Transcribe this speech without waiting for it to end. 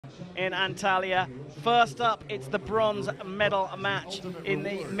in Antalya. First up, it's the bronze medal match in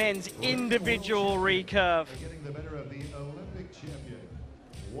the men's individual recurve. Getting the better of the Olympic champion.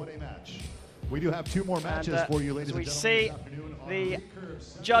 What a match. We do have two more matches for you, ladies and gentlemen. As we see the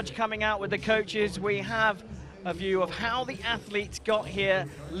judge coming out with the coaches, we have a view of how the athletes got here.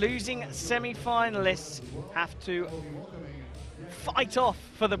 Losing semi-finalists have to fight off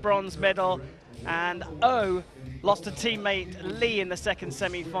for the bronze medal, and Oh lost to teammate Lee in the second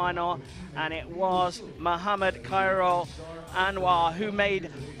semi-final, and it was Mohamad Khairul Anwar who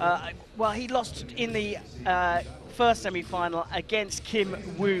made, well, he lost in the first semi-final against Kim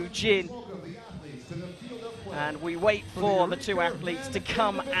Woo Jin. And we wait for the two athletes to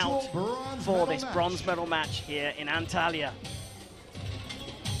come out for this bronze medal match here in Antalya.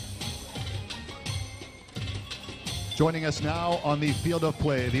 Joining us now on the field of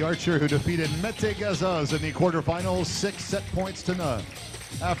play, the archer who defeated Mete Gazaz in the quarterfinals, 6 set points to none.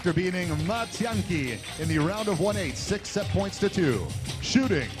 After beating Matyanki in the round of 1/8, 6 set points to 2.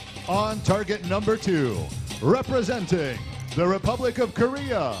 Shooting on target number 2, representing the Republic of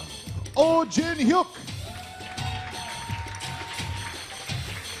Korea, Oh Jin Hyek.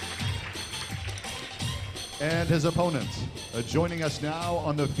 And his opponent, joining us now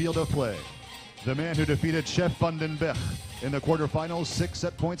on the field of play, the man who defeated Chef van den Berg in the quarterfinals, 6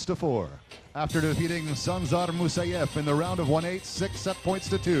 set points to 4. After defeating Sanzar Musayev in the round of 1/8, 6 set points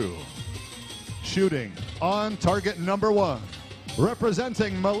to 2. Shooting on target number 1,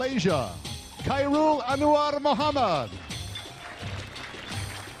 representing Malaysia, Khairul Mohamad.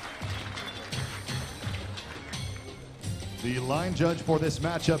 The line judge for this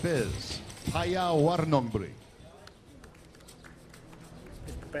matchup is Paya Warnongbri.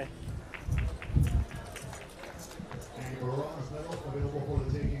 Okay. A bronze medal available for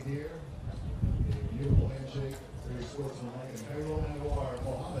the taking here. A beautiful handshake, very sportsmanlike. And Khairul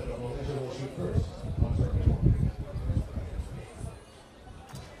Mohamad of Malaysia will shoot first on target 1.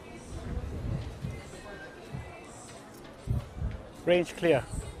 Range clear.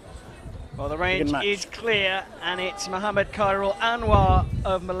 Well, the range is clear, and it's Mohamad Khairul Anwar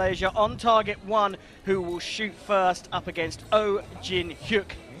of Malaysia on target 1 who will shoot first up against Oh Jin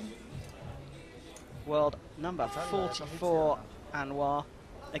Hyek. World number 44 Anwar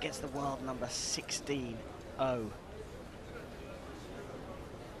against the world number 16 Oh.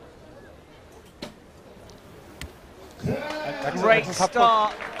 Great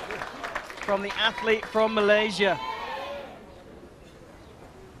start from the athlete from Malaysia.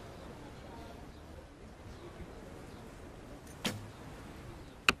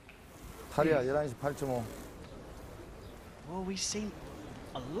 탈이야 11시 8.5. Well, we've seen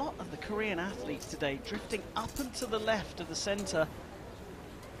a lot of the Korean athletes today drifting up and to the left of the center.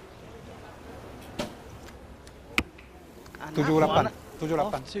 And that one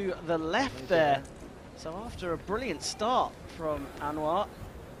off to the left there. So after a brilliant start from Anwar,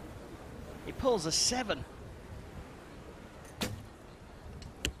 he pulls a 7.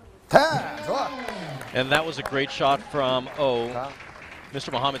 And that was a great shot from Oh. Mr.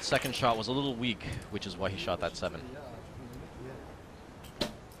 Mohamad's second shot was a little weak, which is why he shot that 7.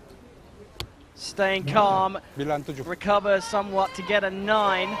 Staying calm, recovers somewhat to get a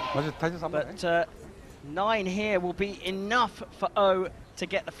 9, but 9 here will be enough for Oh to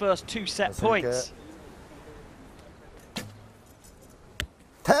get the first 2 set points.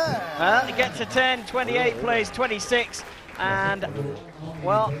 It gets a 10, 28 plays 26, and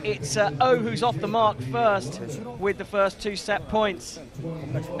well, it's Oh who's off the mark first with the first 2 set points.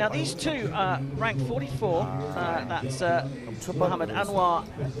 Now these two ranked 44, that's Mohamad Anwar,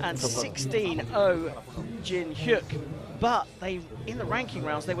 and 16 Oh Jin Hyek. But they, in the ranking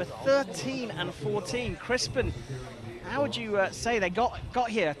rounds, they were 13 and 14. Crispin, how would you say they got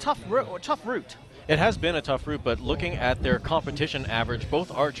here? Tough route. It has been a tough route, but looking at their competition average,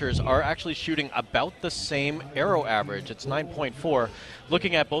 both archers are actually shooting about the same arrow average. It's 9.4.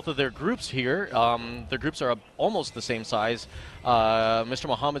 Looking at both of their groups here, their groups are almost the same size. Mr.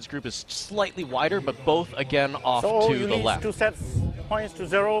 Mohamad's group is slightly wider, but both, again, off to the left. 2 sets points to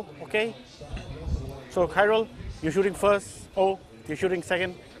 0, okay? So, Khairul, you're shooting first. Oh, you're shooting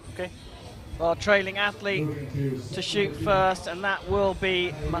second, okay? Well, trailing athlete to shoot first, and that will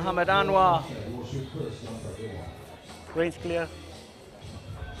be Mohamad Anwar. Range clear.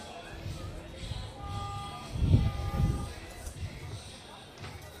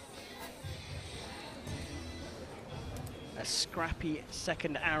 A scrappy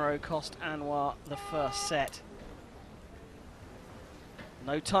second arrow cost Anwar the first set.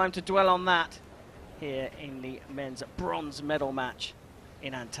 No time to dwell on that here in the men's bronze medal match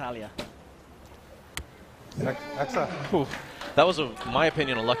in Antalya. That was, in my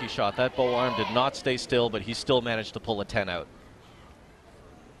opinion, a lucky shot. That bow arm did not stay still, but he still managed to pull a 10 out.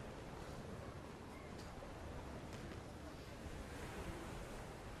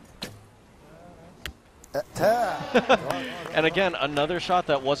 And again, another shot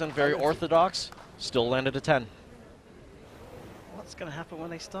that wasn't very orthodox, still landed a 10. What's going to happen when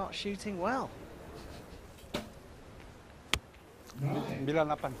they start shooting well?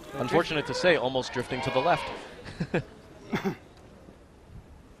 Unfortunate to say, almost drifting to the left.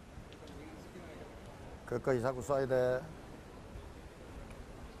 끝까지 자꾸 쏴야 돼.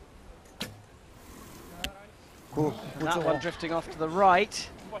 That one drifting off to the right.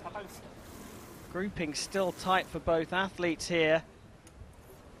 Grouping still tight for both athletes here.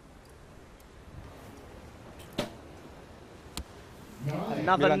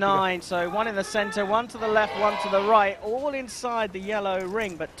 Another 9, so one in the center, one to the left, one to the right, all inside the yellow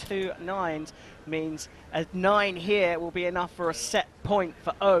ring, but 2 9s means a 9 here will be enough for a set point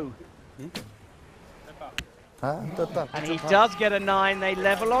for O. And he does get a 9. They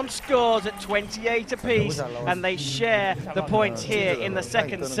level on scores at 28 apiece, and they share the points here in the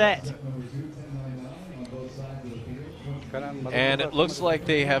second set. And it looks like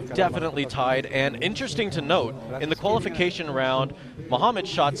they have definitely tied. And interesting to note, in the qualification round, Mohamad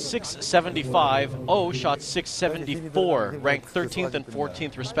shot 675, O shot 674, ranked 13th and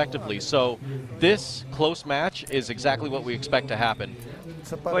 14th respectively. So this close match is exactly what we expect to happen.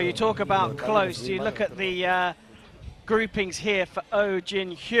 Well, you talk about close. You look at the groupings here for Oh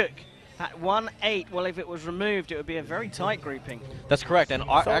Jin Hyek. At 1-8, well, if it was removed, it would be a very tight grouping. That's correct, and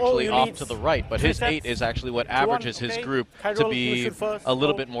actually off to the right, but his 8 is actually what averages his group to be a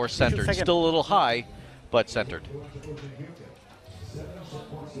little bit more centered. Still a little high, but centered.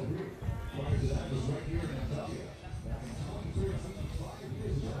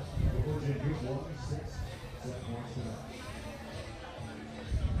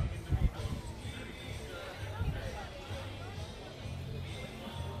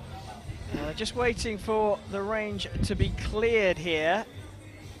 Just waiting for the range to be cleared here.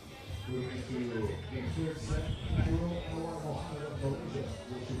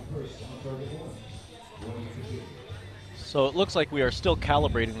 So it looks like we are still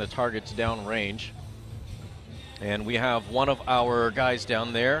calibrating the targets downrange. And we have one of our guys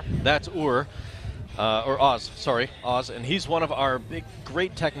down there. That's Oz, and he's one of our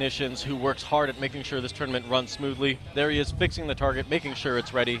great technicians who works hard at making sure this tournament runs smoothly. There he is, fixing the target, making sure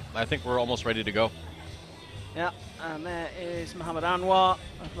it's ready. I think we're almost ready to go. Yeah, and there is Muhammad Anwar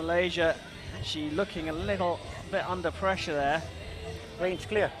of Malaysia, actually looking a little bit under pressure there. Range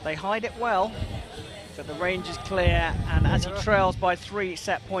clear. They hide it well, so the range is clear, and as he trails by 3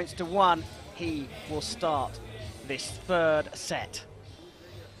 set points to 1, he will start this third set.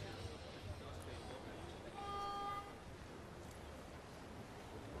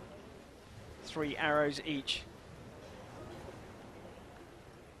 Three arrows each.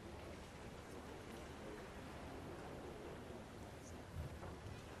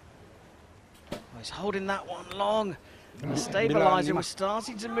 Oh, he's holding that one long. The stabilizer was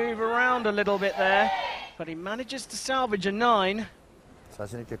starting to move around a little bit there, but he manages to salvage a 9.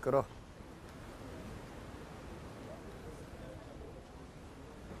 자신 있게 끌어.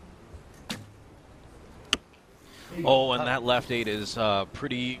 Oh, and that left 8 is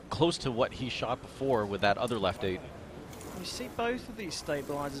pretty close to what he shot before with that other left 8. You see both of these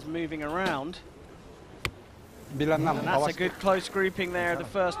stabilizers moving around. And that's a good close grouping there, the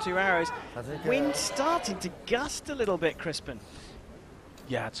first 2 arrows. Wind starting to gust a little bit, Crispin.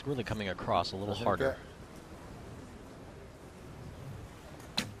 Yeah, it's really coming across a little harder.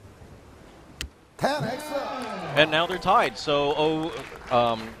 And now they're tied, so O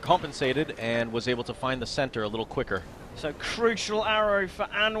compensated and was able to find the center a little quicker. So crucial arrow for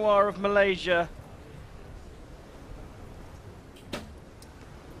Anwar of Malaysia.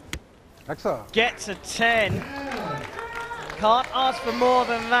 Gets a 10. Can't ask for more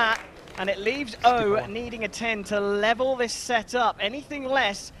than that, and it leaves O needing a 10 to level this set up. Anything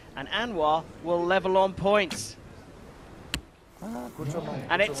less, and Anwar will level on points.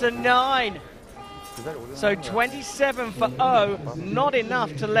 And it's a 9. So 27 for O, not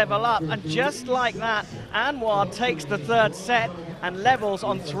enough to level up. And just like that, Anwar takes the third set and levels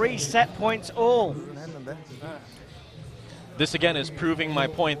on 3 set points all. This again is proving my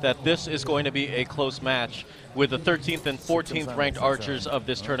point that this is going to be a close match with the 13th and 14th ranked archers of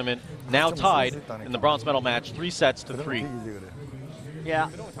this tournament now tied in the bronze medal match, 3 sets to 3. Yeah,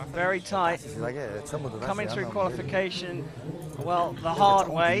 very tight. Coming through qualification, well, the hard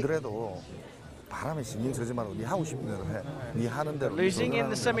way. Losing in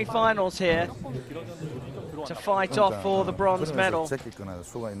the semi-finals here. to fight off for the bronze medal. 제끼거나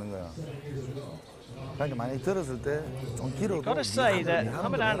수가 있는 거야. 그러니까 만약에 들었을 때 좀 길어도 Got to say that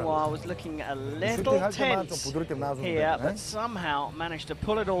Mohamad Anwar was looking a little tense here, but somehow managed to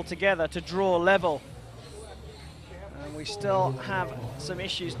pull it all together to draw level. And we still have some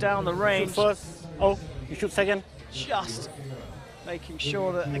issues down the range. Shoot first. Oh, you shoot second. Just making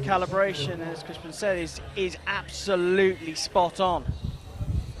sure that the calibration, as Crispin said, is absolutely spot on.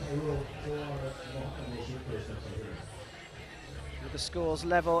 With the scores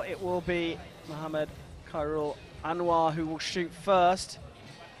level, it will be Mohamad Khairul Anwar who will shoot first.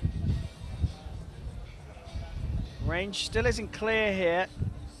 Range still isn't clear here.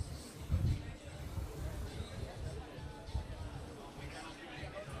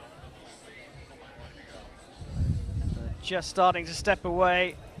 Just starting to step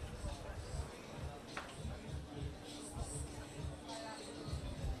away.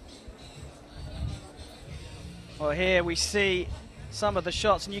 Well, here we see some of the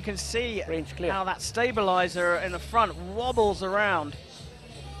shots, and you can see how that stabilizer in the front wobbles around.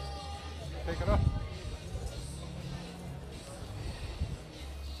 Take it up.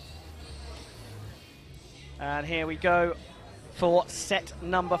 And here we go for set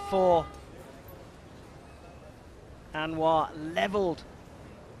number 4. Anwar leveled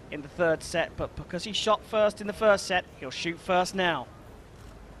in the third set, but because he shot first in the first set, he'll shoot first now.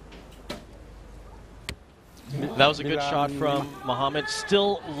 That was a good shot from Mohamad.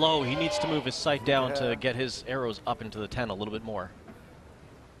 Still low. He needs to move his sight down to get his arrows up into the 10 a little bit more.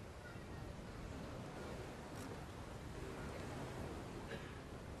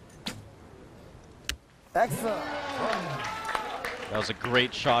 Excellent. That was a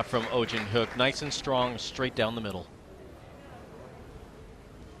great shot from Oh Jin Hyek. Nice and strong, straight down the middle.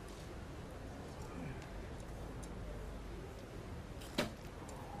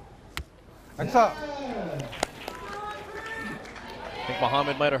 Excellent. I think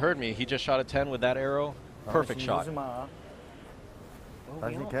Mohamad might have heard me. He just shot a 10 with that arrow. Perfect shot. Well,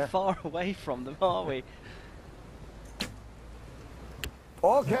 we're not far away from them, are we?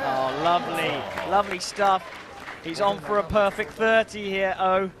 Okay. Oh, lovely, lovely stuff. He's on for a perfect 30 here,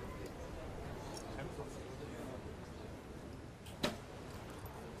 Oh.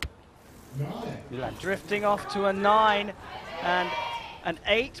 Drifting off to a 9, and an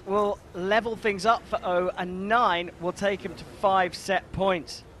 8 will level things up for Oh. A 9 will take him to 5 set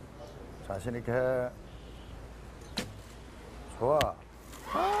points. 자신 있게 해. 좋아.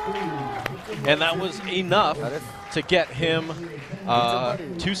 And that was enough to get him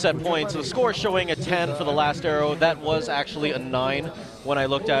 2 set points. The score showing a 10 for the last arrow. That was actually a 9 when I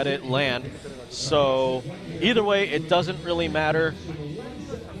looked at it land. So either way, it doesn't really matter.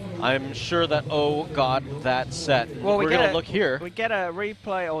 I'm sure that Oh got that set. Well, we're going to look here. We get a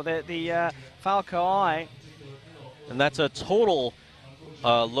replay, or the Falco Eye. And that's a total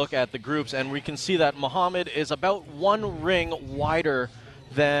look at the groups. And we can see that Mohamad is about 1 ring wider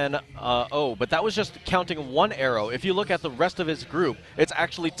than Oh, but that was just counting 1 arrow. If you look at the rest of his group, it's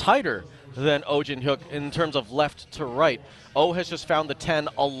actually tighter than Oh Jin Hyek in terms of left to right. Oh has just found the 10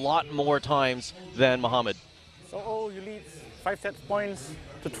 a lot more times than Mohamad. So Oh, you lead 5 set points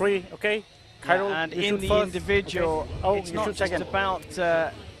to 3, okay? Khairul, Yeah, and you in shoot the first. individual, Okay. Oh, it's you not shoot just second. about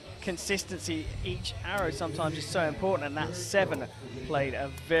consistency. Each arrow sometimes is so important, and that 7 played a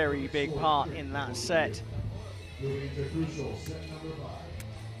very big part in that set. Moving to crucial set number 5.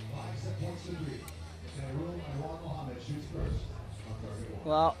 5 set points to 3. Khairul Mohamad shoots first.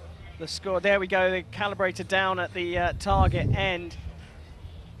 Well, the score, there we go, the calibrator down at the target end.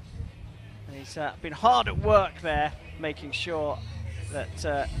 And he's been hard at work there, making sure that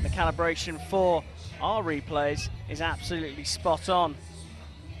the calibration for our replays is absolutely spot on.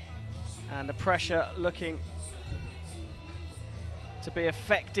 And the pressure looking to be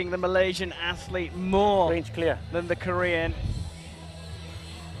affecting the Malaysian athlete more Range clear. than the Korean.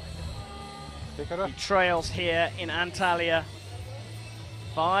 He trails here in Antalya.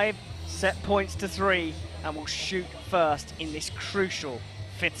 5 set points to 3, and will shoot first in this crucial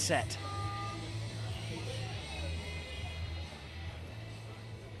 5th set.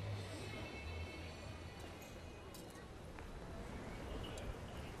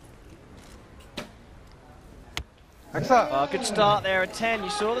 Well, good start there at 10. You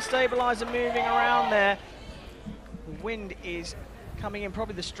saw the stabilizer moving around there. The wind is coming in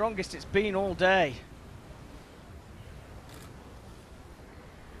probably the strongest it's been all day.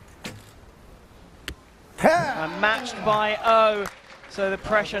 And matched by Oh, so the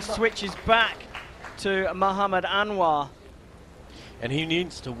pressure switches back to Mohamad Anwar. And he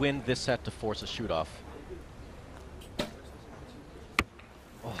needs to win this set to force a shoot-off.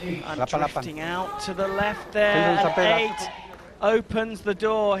 Oh. And drifting out to the left there. And 8 opens the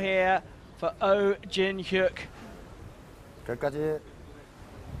door here for Oh Jin Hyek. 별까지.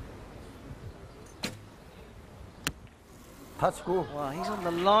 touch고. Well, he's on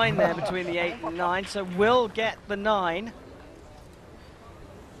the line there between the 8 and 9, so will get the 9.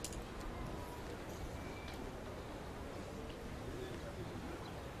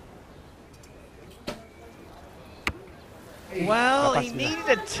 Well, he needed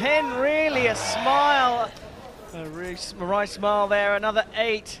a 10, really, a smile. A right smile there, another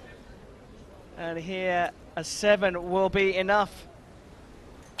 8. And here, a 7 will be enough.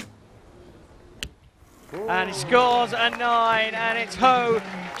 And he scores a 9, and it's Oh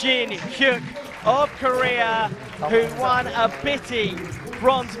Jin Hyek of Korea, who won a bitty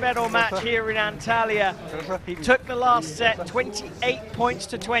bronze medal match here in Antalya. He took the last set, 28 points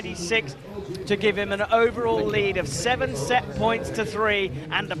to 26, to give him an overall lead of 7 set points to 3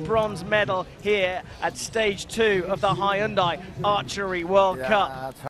 and a bronze medal here at stage 2 of the Hyundai Archery World Cup.